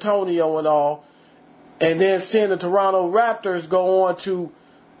San Antonio and all, and then seeing the Toronto Raptors go on to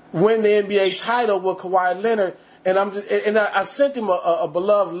win the NBA title with Kawhi Leonard. And I sent him a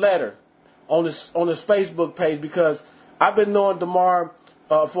beloved letter on his Facebook page because I've been knowing DeMar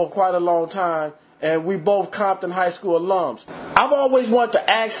for quite a long time, and we both Compton High School alums. I've always wanted to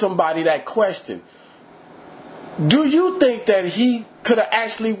ask somebody that question. Do you think that he could have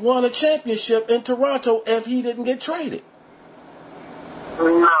actually won a championship in Toronto if he didn't get traded?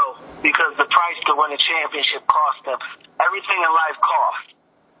 No, because the price to win a championship cost them. Everything in life costs.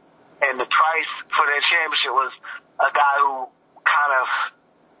 And the price for their championship was a guy who kind of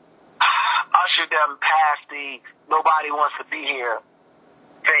ushered them past the nobody wants to be here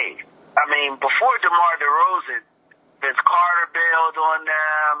phase. I mean, before DeMar DeRozan, Vince Carter bailed on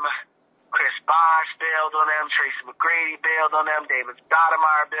them, Chris Bosh bailed on them, Tracy McGrady bailed on them, David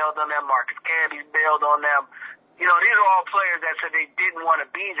Stoudemire bailed on them, Marcus Camby bailed on them. You know, these are all players that said they didn't want to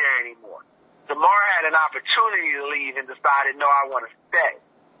be there anymore. DeMar had an opportunity to leave and decided, no, I want to stay.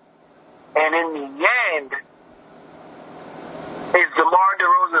 And in the end, is DeMar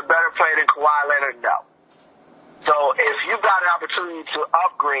DeRozan a better player than Kawhi Leonard? No. So if you've got an opportunity to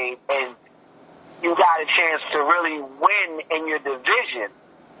upgrade and you got a chance to really win in your division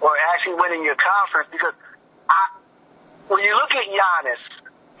or actually win in your conference, because when you look at Giannis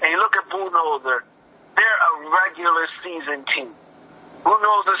and you look at Budenholzer, they're a regular season team. Who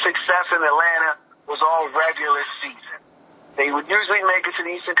knows the success in Atlanta was all regular season. They would usually make it to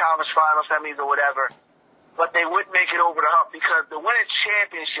the Eastern Conference Finals, semis, or whatever, but they wouldn't make it over the hump because to win a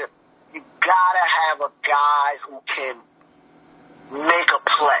championship, you gotta have a guy who can make a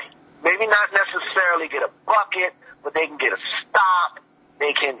play. Maybe not necessarily get a bucket, but they can get a stop.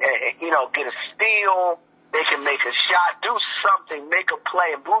 They can, get a steal. They can make a shot, do something, make a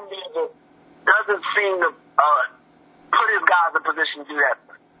play. And Boone doesn't seem to put his guys in position to do that.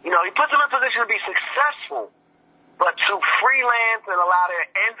 He puts them in position to be successful, but to freelance and allow their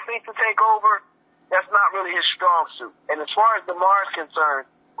instincts to take over, that's not really his strong suit. And as far as DeMar is concerned,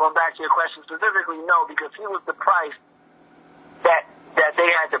 going back to your question specifically, no, because he was the price that they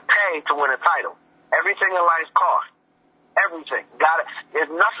had to pay to win a title. Everything in life costs. Everything. There's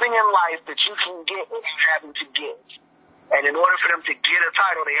nothing in life that you can get without having to give. And in order for them to get a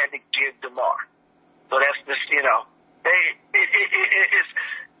title, they had to give DeMar. So that's just, it's,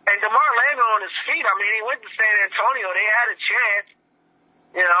 and DeMar landed on his feet. I mean, he went to San Antonio. They had a chance.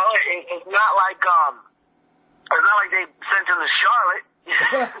 It's not like they sent him to Charlotte. He's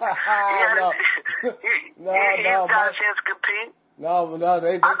got a chance to compete. No,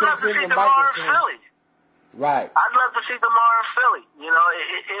 they I'd love to see DeMar in Philly. Right. I'd love to see DeMar in Philly.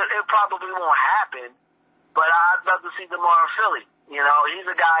 It probably won't happen, but I'd love to see DeMar in Philly. He's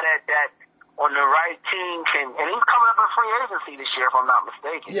a guy that on the right team and he's coming up in free agency this year, if I'm not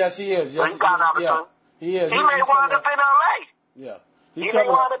mistaken. Yes, he is. So he's got an opportunity. Yeah, he is. He may wind up in LA. Yeah. He may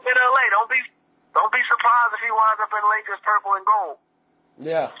wind up in LA. Don't be surprised if he winds up in Lakers purple and gold.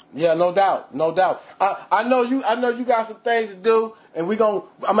 Yeah, no doubt. I know you got some things to do, and I'm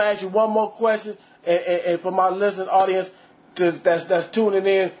gonna ask you one more question, and for my listening audience that's tuning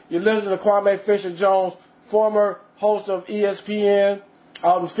in, you're listening to Kwame Fisher-Jones, former host of ESPN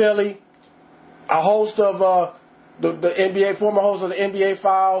out in Philly, a host of the NBA, former host of the NBA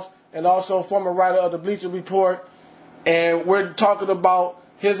Files, and also former writer of the Bleacher Report, and we're talking about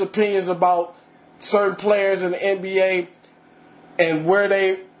his opinions about certain players in the NBA and where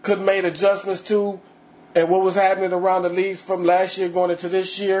they could have made adjustments to and what was happening around the leagues from last year going into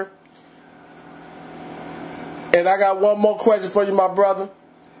this year. And I got one more question for you, my brother,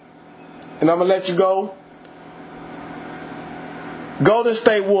 and I'm going to let you go. Golden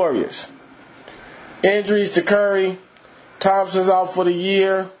State Warriors. Injuries to Curry. Thompson's out for the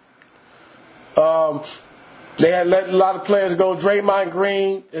year. They had let a lot of players go. Draymond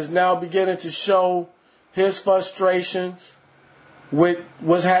Green is now beginning to show his frustrations with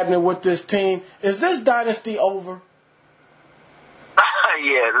what's happening with this team. Is this dynasty over?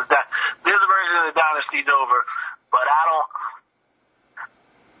 Yeah, this version of the dynasty's over, but I don't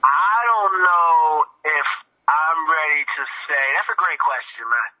know if I'm ready to say. That's a great question,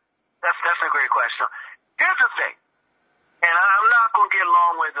 man. That's a great question. Here's the thing, and I'm not going to get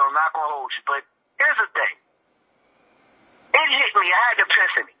long with it. I'm not going to hold you, but here's the thing. It hit me. I had the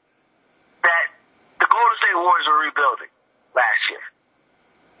epiphany that the Golden State Warriors were rebuilding last year.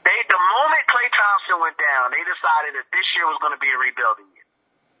 The moment Klay Thompson went down, they decided that this year was going to be a rebuilding year.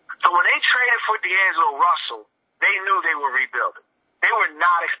 So when they traded for D'Angelo Russell, they knew they were rebuilding. They were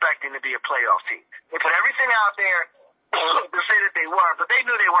not expecting to be a playoff team. They put everything out there to say that they were, but they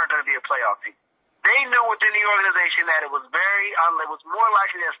knew they weren't going to be a playoff team. They knew within the organization that it was more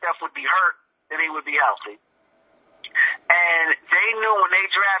likely that Steph would be hurt than he would be healthy. And they knew when they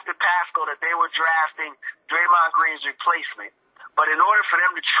drafted Pascal that they were drafting Draymond Green's replacement. But in order for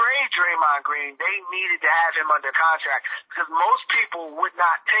them to trade Draymond Green, they needed to have him under contract because most people would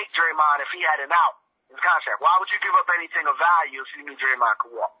not take Draymond if he had an out in his contract. Why would you give up anything of value if you knew Draymond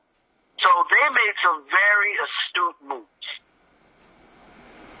could walk? So they made some very astute moves.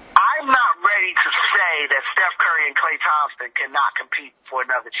 I'm not ready to say that Steph Curry and Klay Thompson cannot compete for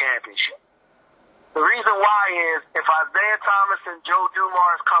another championship. The reason why is if Isaiah Thomas and Joe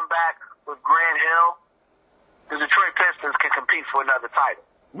Dumars come back with Grant Hill, the Detroit Pistons can compete for another title.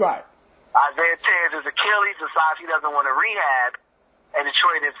 Right. Isaiah tears his Achilles, decides he doesn't want to rehab, and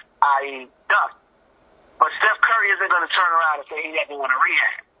Detroit is, i.e., done. But Steph Curry isn't going to turn around and say he doesn't want to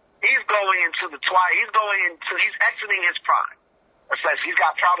rehab. He's going into he's exiting his prime. Essentially, he's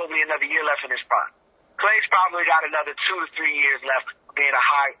got probably another year left in his prime. Klay's probably got another 2 to 3 years left being a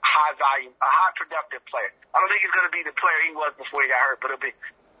high volume, a high productive player. I don't think he's going to be the player he was before he got hurt, but it'll be,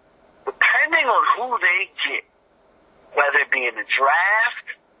 depending on who they get, whether it be in the draft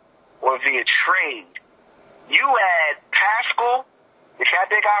or via trade, you add Pascal, the cat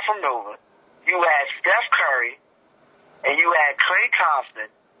they got from Nova, you add Steph Curry, and you add Klay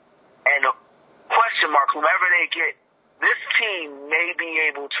Thompson, and a question mark, whomever they get, this team may be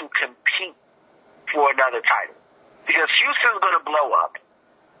able to compete for another title. Because Houston's going to blow up.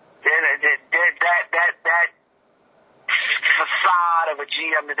 That facade of a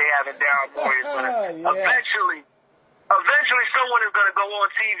GM that they have in Daryl Morey is going to eventually someone is going to go on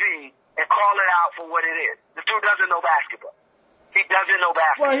TV and call it out for what it is. This dude doesn't know basketball. He doesn't know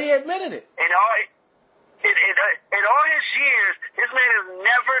basketball. Well, he admitted it. In all his years, this man has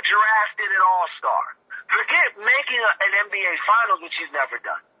never drafted an all-star. Forget making an NBA Finals, which he's never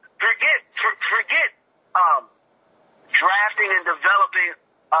done. Forget drafting and developing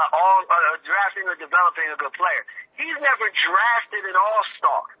a good player. He's never drafted an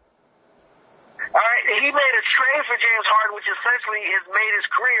all-star. All right, he made a trade for James Harden, which essentially has made his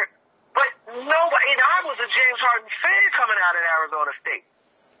career. But nobody, and I was a James Harden fan coming out of Arizona State.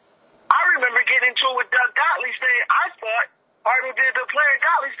 I remember getting into it with Doug Gottlieb saying I thought Harden would be a good player, and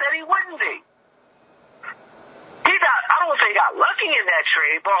Gottlieb said he wouldn't be. I don't think he got lucky in that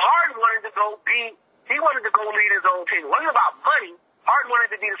trade, but Harden wanted to go lead his own team. It wasn't about money. Harden wanted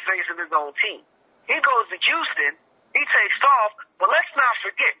to be the face of his own team. He goes to Houston. He takes off, but let's not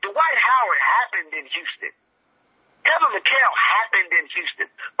forget, Dwight Howard happened in Houston. Kevin McHale happened in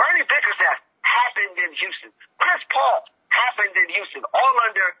Houston. Bernie Bickerstaff happened in Houston. Chris Paul happened in Houston, all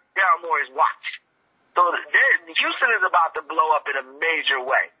under Daryl Morey's watch. So Houston is about to blow up in a major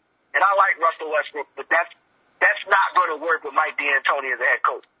way. And I like Russell Westbrook, but that's not going to work with Mike D'Antoni as the head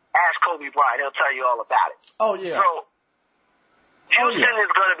coach. Ask Kobe Bryant. He'll tell you all about it. Oh, yeah. So Houston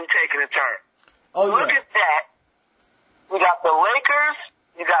is going to be taking a turn. Look at that. You got the Lakers,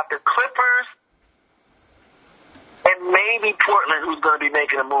 you got the Clippers, and maybe Portland, who's going to be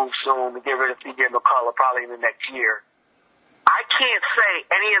making a move soon to get rid of C.J. McCullough probably in the next year. I can't say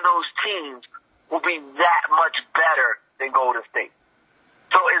any of those teams will be that much better than Golden State.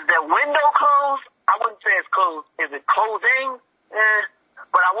 So is that window closed? I wouldn't say it's closed. Is it closing?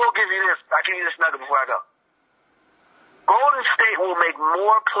 But I will give you this. I'll give you this nugget before I go. Golden State will make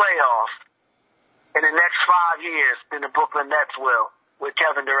more playoffs in the next 5 years than the Brooklyn Nets will with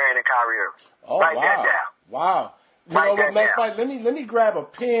Kevin Durant and Kyrie Irving. Oh, Write that down. Wow. You know what, matter of fact, let me grab a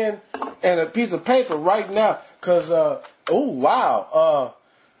pen and a piece of paper right now, because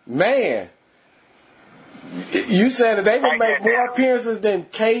man, you said that they will make more appearances than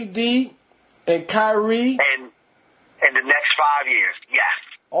KD and Kyrie and in the next 5 years. Yes.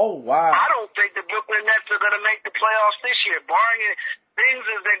 Oh, wow. I don't think the Brooklyn Nets are going to make the playoffs this year, barring things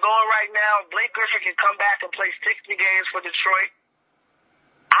as they're going right now. Blake Griffin can come back and play 60 games for Detroit.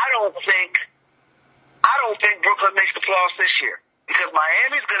 I don't think Brooklyn makes the playoffs this year, because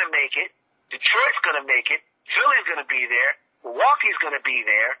Miami's going to make it, Detroit's going to make it, Philly's going to be there, Milwaukee's going to be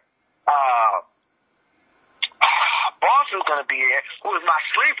there, Boston's going to be there, who is my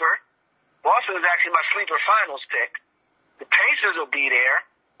sleeper. Boston is actually my sleeper finals pick. The Pacers will be there,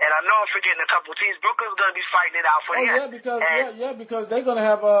 and I know I'm forgetting a couple of teams. Brooklyn's going to be fighting it out for the end. Because they're going to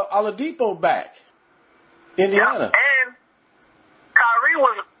have Oladipo back, Indiana. Yeah, and Kyrie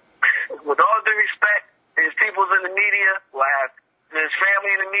was, with all due respect, his people's in the media, will have his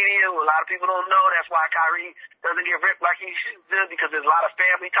family in the media, who a lot of people don't know. That's why Kyrie doesn't get ripped like he should do, because there's a lot of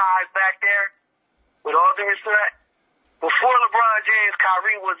family ties back there. With all due respect, before LeBron James,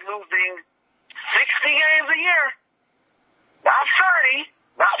 Kyrie was losing 60 games a year. Not 30,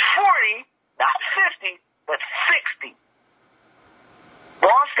 not 40, not 50, but 60.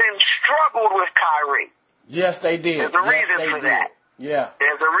 Boston struggled with Kyrie. Yes, they did. There's a reason for that. Yeah.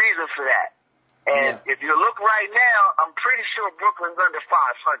 There's a reason for that. And if you look right now, I'm pretty sure Brooklyn's under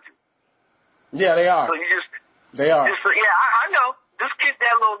 500. Yeah, they are. So they are. I know. Just get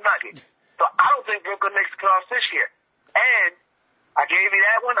that little nugget. So I don't think Brooklyn makes the playoffs this year. And I gave you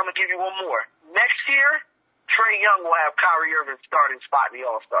that one. I'm going to give you one more. Next year, Trae Young will have Kyrie Irving's starting spot in the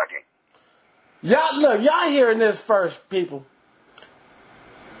All-Star game. Y'all hearing this first, people.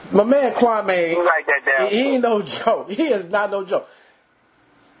 My man KWAME, write that down. He ain't no joke. He is not no joke.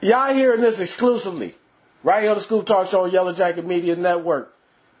 Y'all hearing this exclusively right here on the Scoop Talk Show on Yellow Jacket Media Network.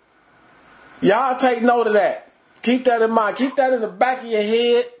 Y'all take note of that. Keep that in mind. Keep that in the back of your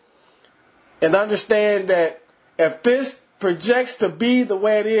head, and understand that if this projects to be the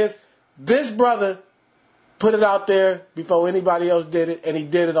way it is, this brother put it out there before anybody else did it, and he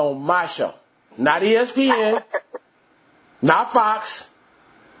did it on my show. Not ESPN, not Fox,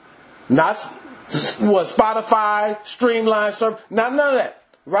 not Spotify, Streamline, none of that.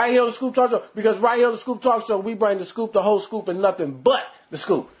 Right here on the Scoop Talk Show, because right here on the Scoop Talk Show, we bring the scoop, the whole scoop, and nothing but the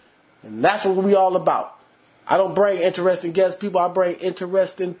scoop. And that's what we all about. I don't bring interesting guest people, I bring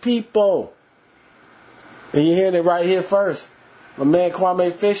interesting people. And you're hearing it right here first. My man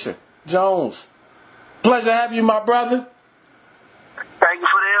KWAME Fisher Jones. Pleasure to have you, my brother. Thank you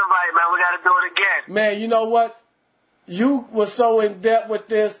for the invite, man. We got to do it again. Man, you know what? You were so in depth with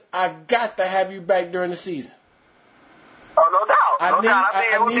this. I got to have you back during the season. Oh, no doubt.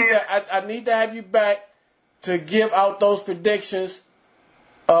 I need to have you back to give out those predictions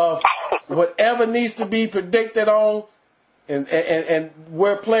of whatever needs to be predicted on, and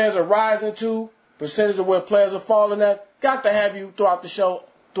where players are rising to, percentage of where players are falling at. Got to have you throughout the show,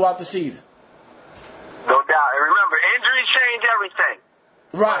 throughout the season. No doubt. And remember, injuries change everything.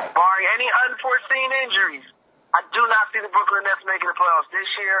 Right. Barring any unforeseen injuries, I do not see the Brooklyn Nets making the playoffs this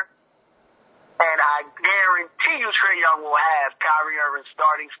year. And I guarantee you Trae Young will have Kyrie Irving's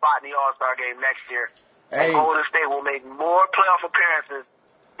starting spot in the All-Star game next year. Hey. And Golden State will make more playoff appearances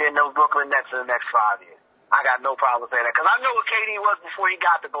than those Brooklyn Nets in the next 5 years. I got no problem saying that. Because I know what KD was before he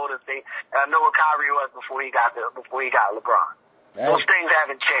got to Golden State. And I know what Kyrie was before he got LeBron. Hey. Those things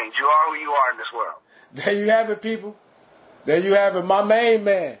haven't changed. You are who you are in this world. There you have it, people. There you have it. My main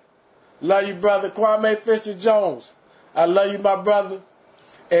man. Love you, brother. KWAME Fisher-Jones. I love you, my brother.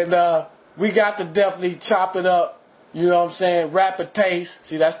 And we got to definitely chop it up. You know what I'm saying? Rapid taste.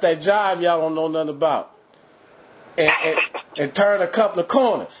 See, that's that jive y'all don't know nothing about. And turn a couple of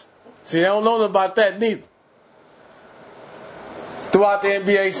corners. See, they don't know nothing about that neither. Throughout the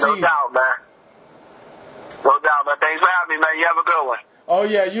NBA season. No doubt, man. No doubt, man. Thanks for having me, man. You have a good one. Oh,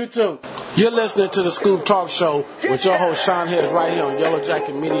 yeah, you too. You're listening to the Scoop Talk Show with your host, Sean Harris, right here on Yellow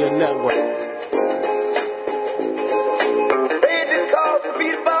Jacket Media Network. They didn't call to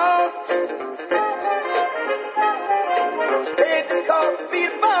be the boss. They didn't call to be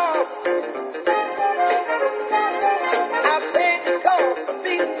the boss. I paid the call to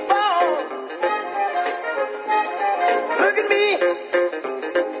be the boss. Look at me.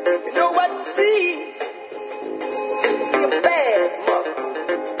 You know what to see. See a bad mother.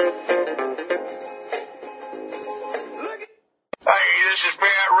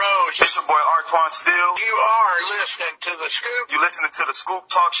 It's your boy Artwan Steele. You are listening to the Scoop. You listening to the Scoop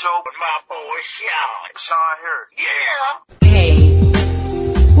Talk Show with my boy Sean. Harris. Yeah. Hey,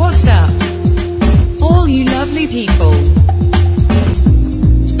 what's up, all you lovely people?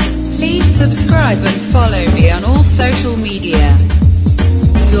 Please subscribe and follow me on all social media.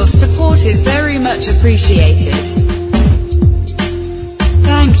 Your support is very much appreciated.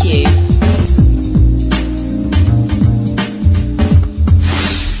 Thank you.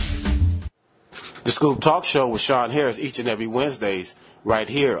 The Scoop Talk Show with Sean Harris each and every Wednesdays right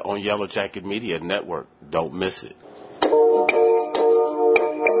here on Yellow Jacket Media Network. Don't miss it.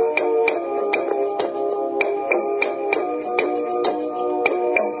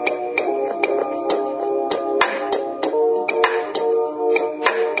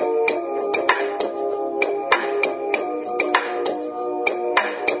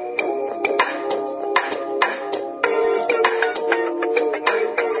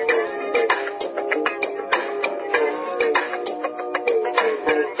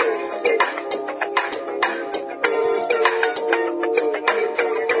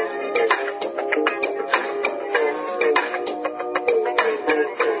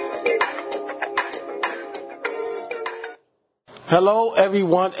 Hello,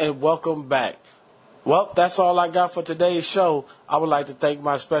 everyone, and welcome back. Well, that's all I got for today's show. I would like to thank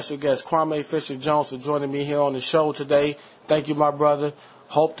my special guest, KWAME Fisher-Jones, for joining me here on the show today. Thank you, my brother.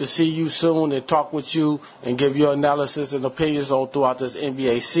 Hope to see you soon and talk with you and give your analysis and opinions on throughout this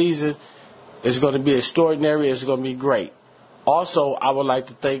NBA season. It's going to be extraordinary. It's going to be great. Also, I would like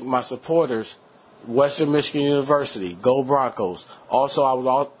to thank my supporters, Western Michigan University, Go Broncos. Also, I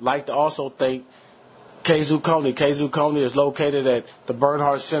would like to also thank KZU Coney. KZU Coney is located at the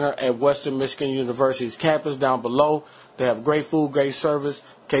Bernhardt Center at Western Michigan University's campus down below. They have great food, great service.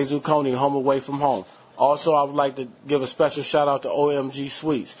 KZU Coney, home away from home. Also, I would like to give a special shout out to OMG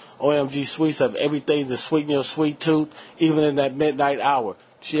Sweets. OMG Sweets have everything to sweeten your sweet tooth, even in that midnight hour.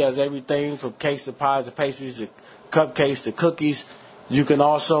 She has everything from cakes to pies to pastries to cupcakes to cookies. You can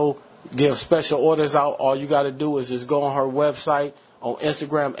also give special orders out. All you got to do is just go on her website, on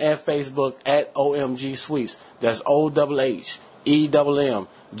Instagram and Facebook at OMG Sweets. That's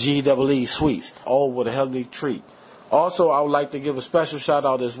OHHEMMGEE Sweets. All with a healthy treat. Also, I would like to give a special shout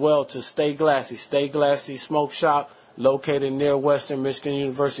out as well to Stay Glassy. Stay Glassy Smoke Shop, located near Western Michigan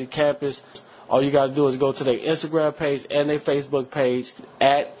University campus. All you got to do is go to their Instagram page and their Facebook page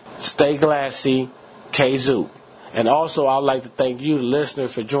at Stay Glassy KZoo. And also, I'd like to thank you, the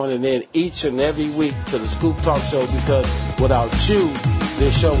listeners, for joining in each and every week to the Scoop Talk Show, because without you,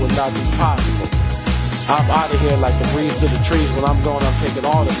 this show would not be possible. I'm out of here like the breeze to the trees. When I'm gone, I'm taking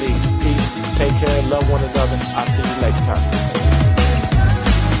all the leaves. Peace, take care, love one another. I'll see you next time.